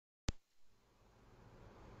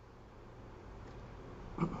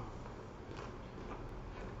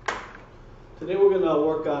Today we're going to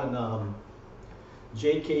work on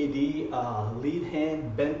JKD, lead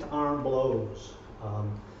hand bent arm blows.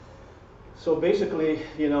 So basically,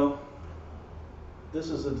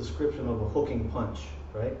 this is a description of a hooking punch,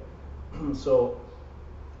 right? So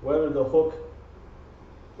whether the hook,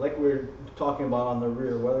 like we're talking about on the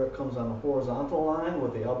rear, whether it comes on the horizontal line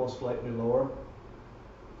with the elbow slightly lower,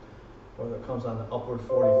 whether it comes on the upward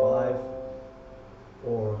 45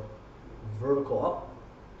 or vertical up,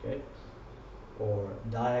 okay, or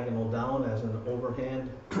diagonal down as an overhand,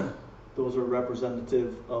 those are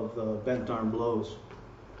representative of the bent arm blows.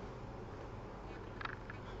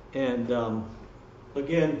 And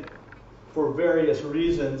again, for various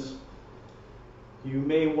reasons, you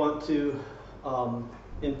may want to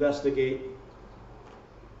investigate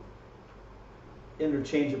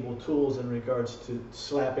interchangeable tools in regards to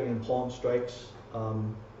slapping and palm strikes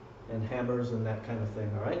and hammers and that kind of thing,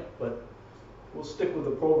 all right? But we'll stick with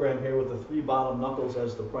the program here with the 3 bottom knuckles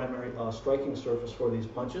as the primary striking surface for these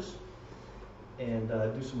punches and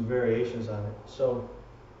do some variations on it. So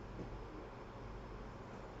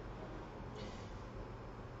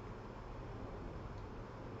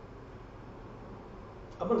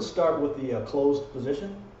I'm going to start with the closed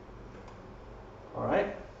position. All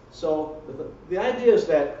right. So the idea is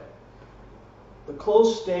that the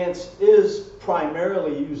closed stance is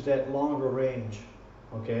primarily used at longer range.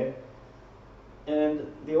 Okay.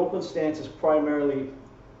 And the open stance is primarily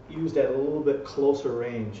used at a little bit closer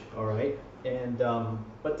range. All right. And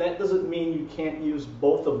but that doesn't mean you can't use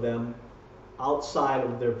both of them outside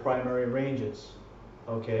of their primary ranges.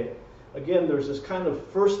 Okay. Again, there's this kind of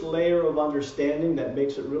first layer of understanding that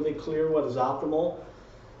makes it really clear what is optimal.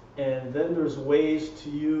 And then there's ways to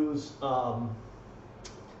use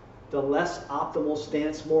the less optimal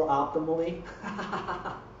stance more optimally.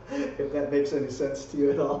 If that makes any sense to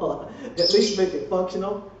you at all. At least make it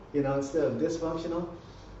functional, instead of dysfunctional.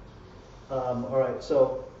 All right,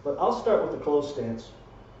 so, but I'll start with the closed stance.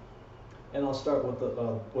 And I'll start with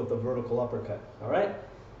the vertical uppercut, all right?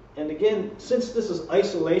 And again, since this is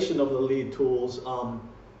isolation of the lead tools,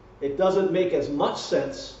 it doesn't make as much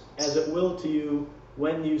sense as it will to you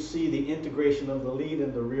when you see the integration of the lead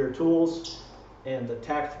and the rear tools and the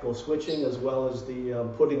tactical switching as well as the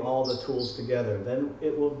putting all the tools together. Then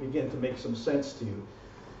it will begin to make some sense to you.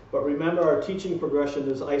 But remember, our teaching progression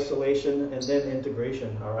is isolation and then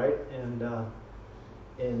integration, all right? And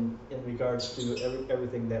in regards to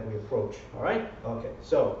everything that we approach, all right? Okay,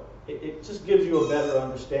 so it just gives you a better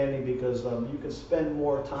understanding because you can spend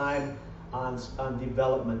more time on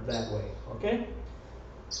development that way, okay?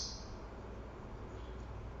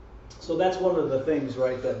 So that's one of the things,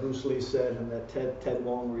 right, that Bruce Lee said and that Ted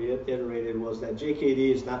Wong reiterated was that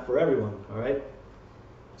JKD is not for everyone, all right?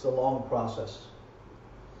 It's a long process.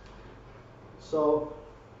 So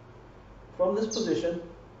from this position,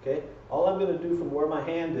 okay, all I'm going to do from where my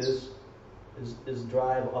hand is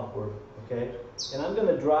drive upward, okay? And I'm going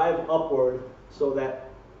to drive upward so that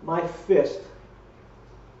my fist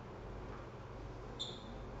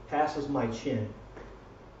passes my chin.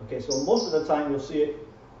 Okay, so most of the time you'll see it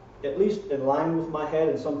at least in line with my head,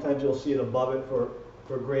 and sometimes you'll see it above it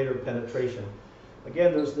for greater penetration.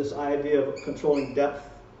 Again, there's this idea of controlling depth,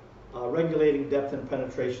 regulating depth and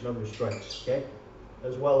penetration of your strikes, okay,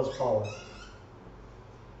 as well as power.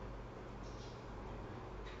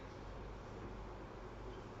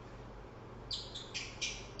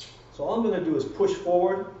 So all I'm going to do is push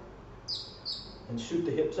forward and shoot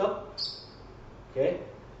the hips up, okay?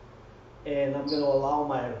 And I'm going to allow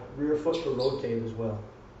my rear foot to rotate as well.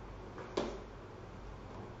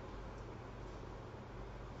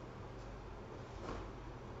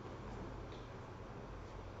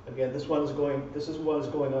 Again, this is one is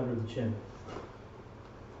going under the chin.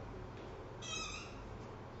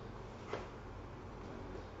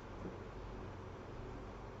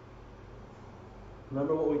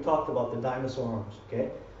 Remember what we talked about, the dinosaur arms,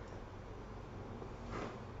 okay?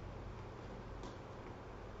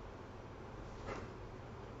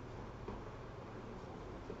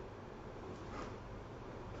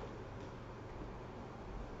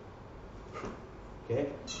 Okay.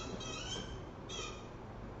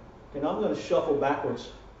 Okay, now I'm going to shuffle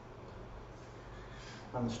backwards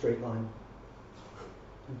on the straight line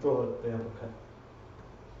and throw it the uppercut.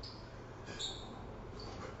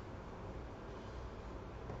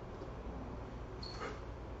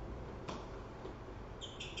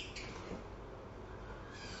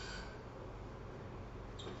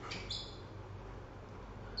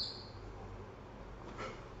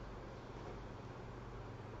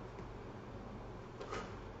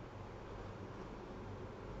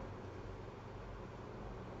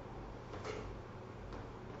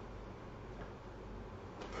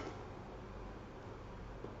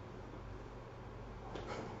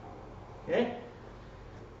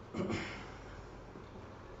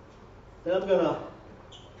 Then I'm going to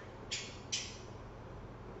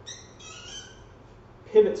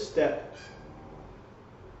pivot step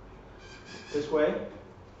this way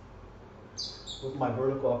with my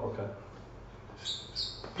vertical uppercut.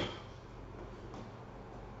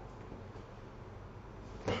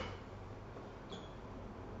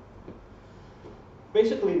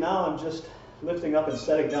 Basically now I'm just lifting up and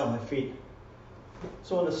setting down my feet.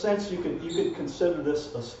 So in a sense you could consider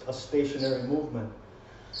this a stationary movement.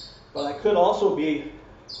 But I could also be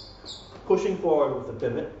pushing forward with the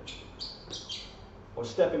pivot or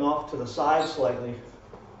stepping off to the side slightly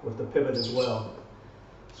with the pivot as well.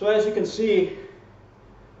 So as you can see,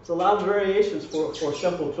 it's a lot of variations for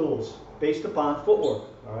simple tools based upon footwork,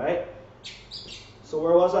 all right? So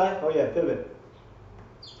where was I? Oh yeah, pivot.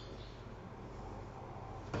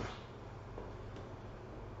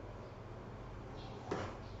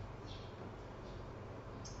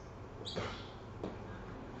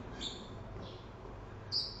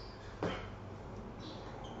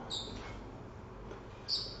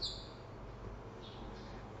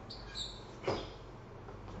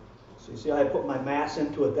 So you see how I put my mass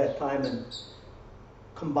into it that time and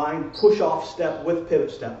combined push-off step with pivot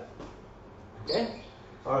step. Okay?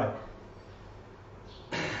 All right.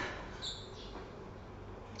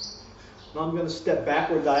 Now I'm going to step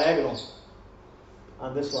backward diagonal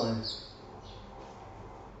on this line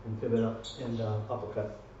and pivot up and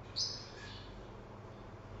uppercut.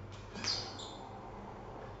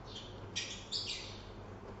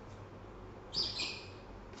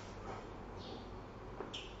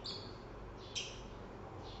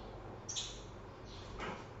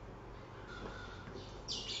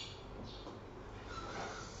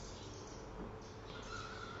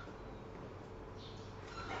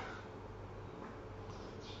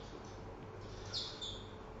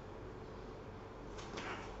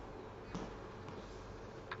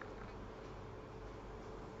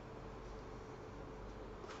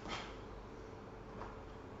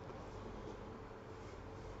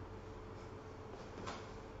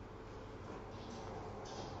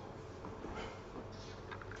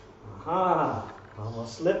 Aha,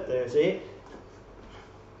 almost slipped there, see?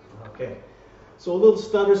 Okay, so a little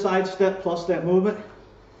stutter side step plus that movement.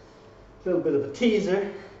 A little bit of a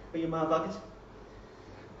teaser for you motherfuckers.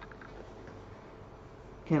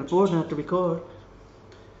 Can't afford not to record.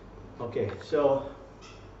 Okay, so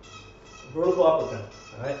vertical uppercut,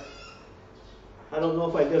 alright? I don't know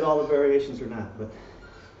if I did all the variations or not, but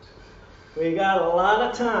we got a lot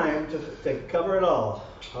of time to cover it all.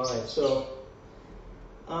 Alright, so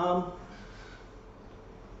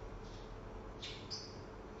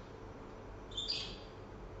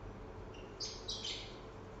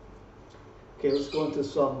okay, let's go into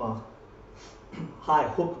some high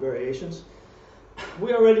hook variations.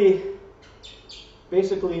 We already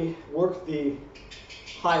basically worked the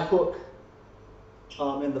high hook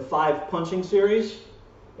in the 5 punching series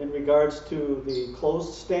in regards to the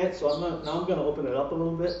closed stance. So now I'm going to open it up a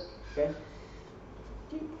little bit. Okay.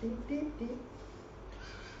 Deep, deep, deep, deep.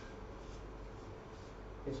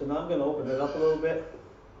 Okay, so now I'm going to open it up a little bit,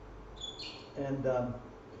 and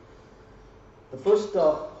the first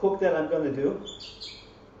hook that I'm going to do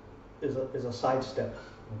is a side step,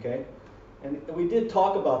 okay? And we did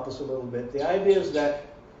talk about this a little bit. The idea is that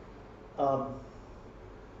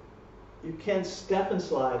you can step and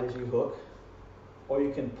slide as you hook, or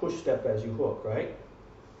you can push step as you hook, right?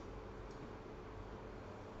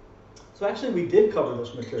 So actually we did cover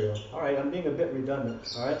this material. All right, I'm being a bit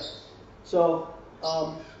redundant, all right? So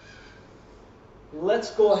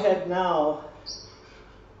let's go ahead now.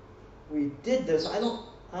 We did this.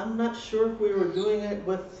 I'm not sure if we were doing it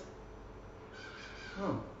with,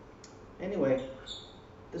 anyway,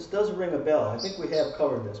 this does ring a bell. I think we have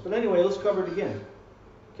covered this. But anyway, let's cover it again.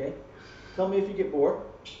 Okay? Tell me if you get bored.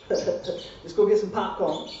 Just go get some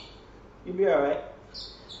popcorn. You'll be all right.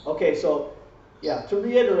 Okay, so yeah, to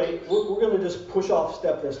reiterate, we're going to just push off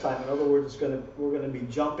step this time. In other words, we're going to be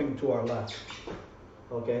jumping to our left.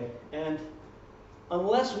 Okay? And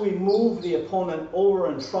unless we move the opponent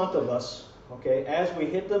over in front of us, okay, as we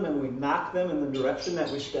hit them and we knock them in the direction that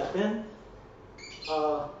we step in,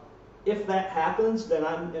 if that happens, then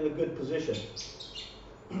I'm in a good position.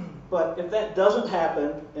 But if that doesn't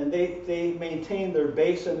happen and they maintain their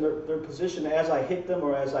base and their position as I hit them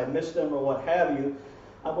or as I miss them or what have you,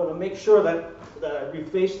 I want to make sure that I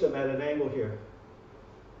reface them at an angle here.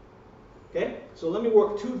 Okay? So let me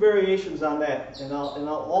work 2 variations on that, and I'll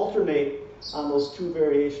alternate on those 2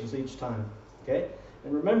 variations each time. Okay?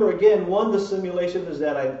 And remember again, the simulation is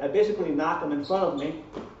that I basically knock him in front of me,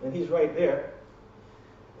 and he's right there.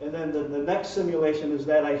 And then the next simulation is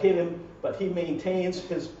that I hit him, but he maintains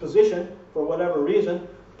his position for whatever reason,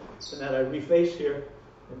 and that I reface here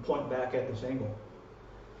and point back at this angle.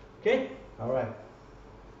 Okay? All right.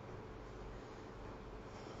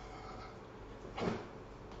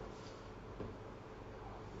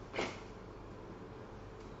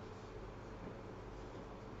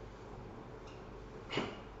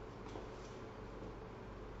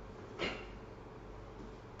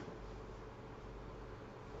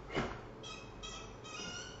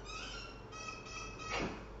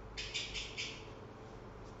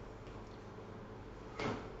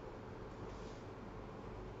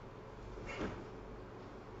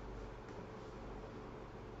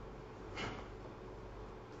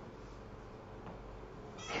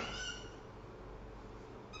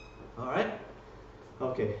 All right?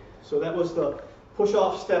 Okay, so that was the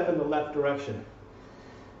push-off step in the left direction.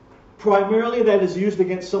 Primarily that is used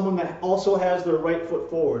against someone that also has their right foot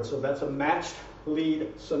forward, so that's a matched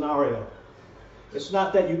lead scenario. It's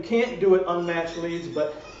not that you can't do it unmatched leads,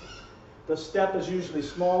 but the step is usually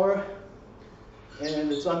smaller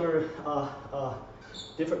and it's under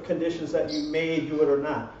different conditions that you may do it or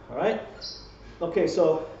not. All right? Okay,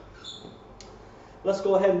 so let's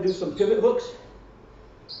go ahead and do some pivot hooks.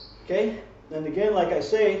 Okay, and again, like I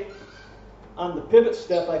say, on the pivot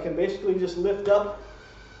step, I can basically just lift up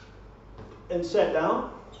and set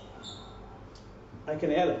down. I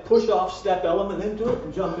can add a push-off step element into it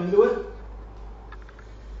and jump into it.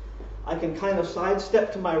 I can kind of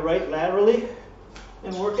sidestep to my right laterally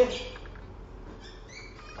and work it.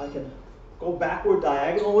 I can go backward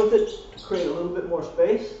diagonal with it to create a little bit more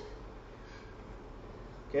space.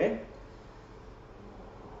 Okay,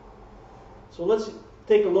 so let's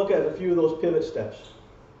take a look at a few of those pivot steps.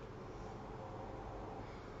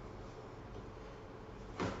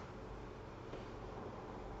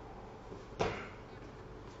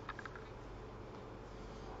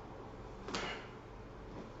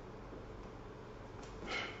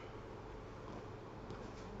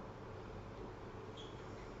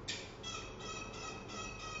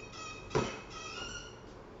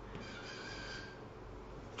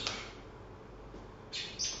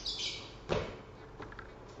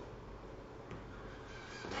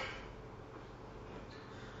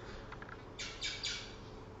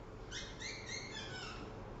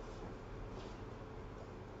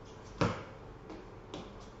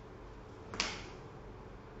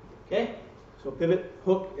 Okay, so pivot,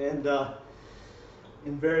 hook, and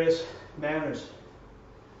in various manners.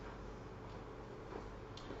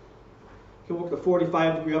 You can work the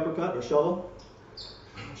 45-degree uppercut or shovel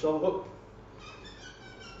hook.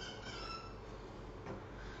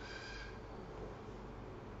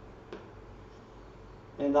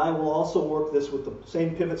 And I will also work this with the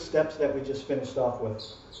same pivot steps that we just finished off with.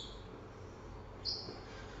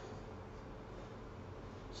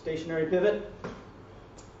 Stationary pivot.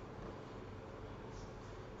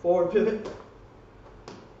 Forward pivot,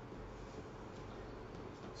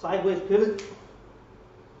 sideways pivot,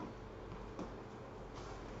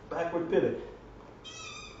 backward pivot.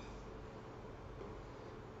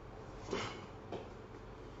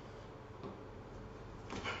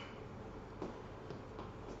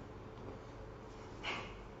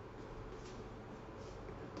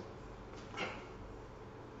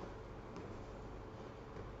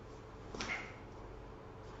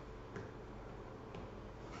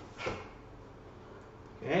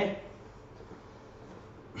 Okay.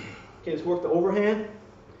 Okay, let's work the overhand.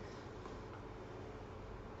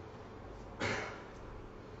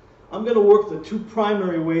 I'm going to work the two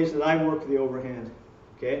primary ways that I work the overhand.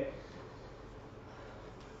 Okay.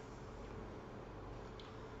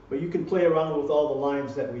 But you can play around with all the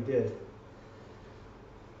lines that we did.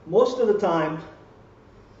 Most of the time,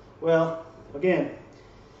 well, again,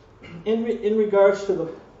 in regards to the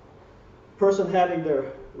person having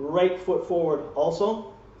their right foot forward also,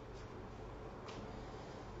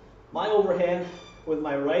 my overhand with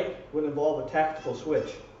my right would involve a tactical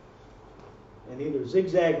switch and either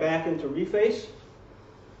zigzag back into reface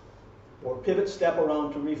or pivot step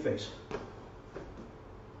around to reface.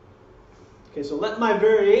 Okay, so let my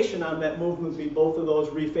variation on that movement be both of those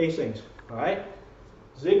refacings. All right,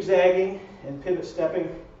 zigzagging and pivot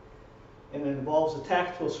stepping, and it involves a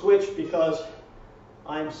tactical switch because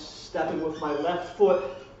I'm stepping with my left foot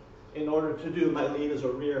in order to do my lead as a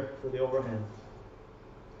rear for the overhand.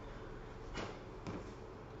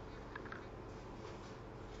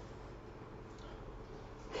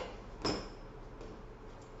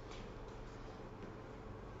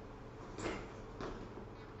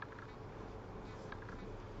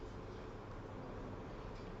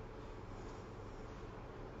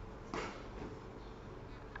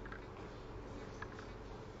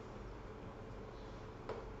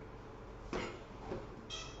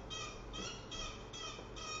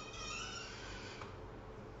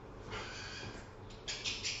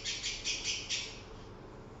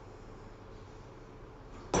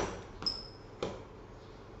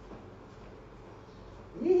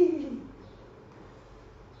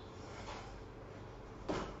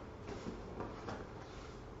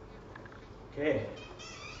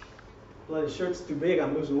 Bloody shirt's too big,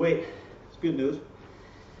 I'm losing weight. It's good news.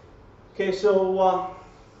 Okay, so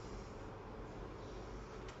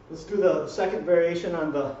let's do the second variation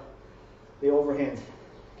on the overhand.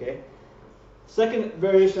 Okay. Second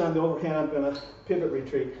variation on the overhand, I'm going to pivot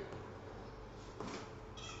retreat.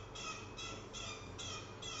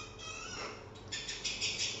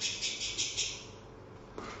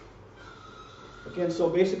 Again, so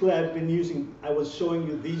basically I was showing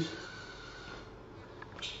you this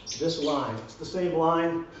line. It's the same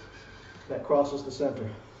line that crosses the center.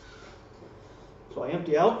 So I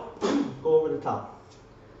empty out, go over the top.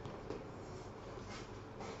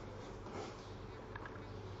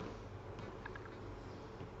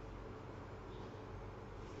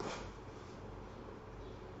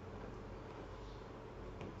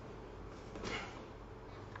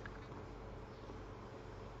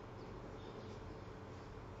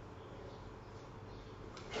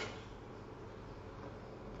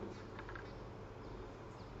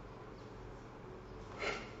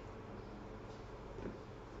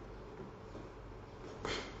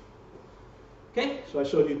 Okay, so I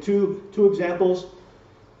showed you two examples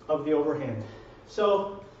of the overhand.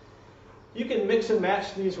 So you can mix and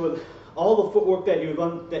match these with all the footwork that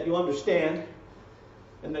you understand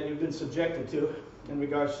and that you've been subjected to in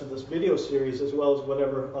regards to this video series, as well as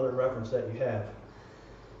whatever other reference that you have.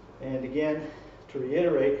 And again, to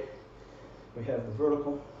reiterate, we have the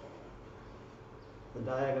vertical, the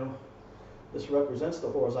diagonal. This represents the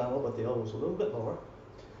horizontal, but the elbow is a little bit lower,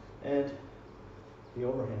 and the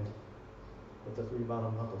overhand with the 3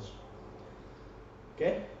 bottom knuckles.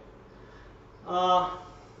 Okay?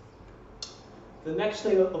 The next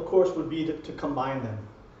thing, of course, would be to combine them.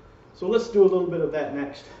 So let's do a little bit of that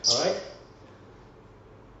next, all right?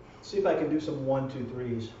 See if I can do some 1, 2,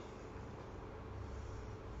 3s.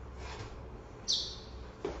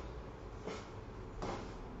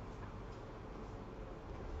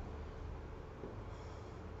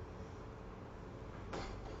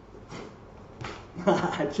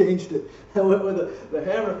 I changed it. I went with the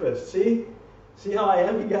hammer fist. See? See how I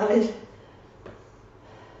am, you guys?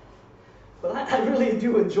 But I really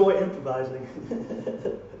do enjoy improvising.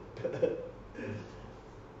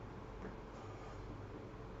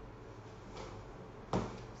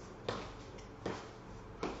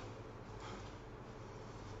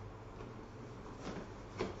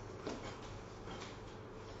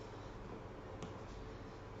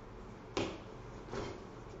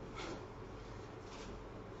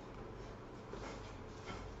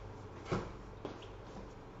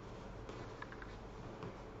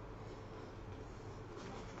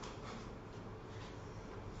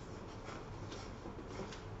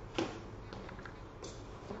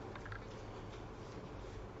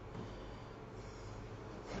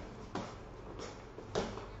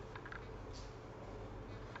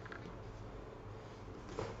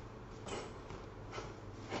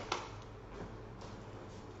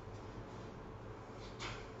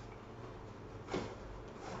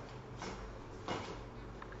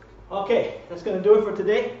 Okay, that's going to do it for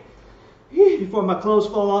today. Before my clothes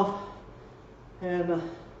fall off. And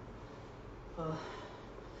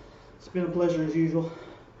it's been a pleasure as usual.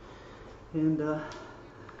 And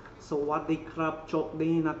สวัสดีครับโชค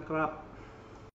ดีนะครับ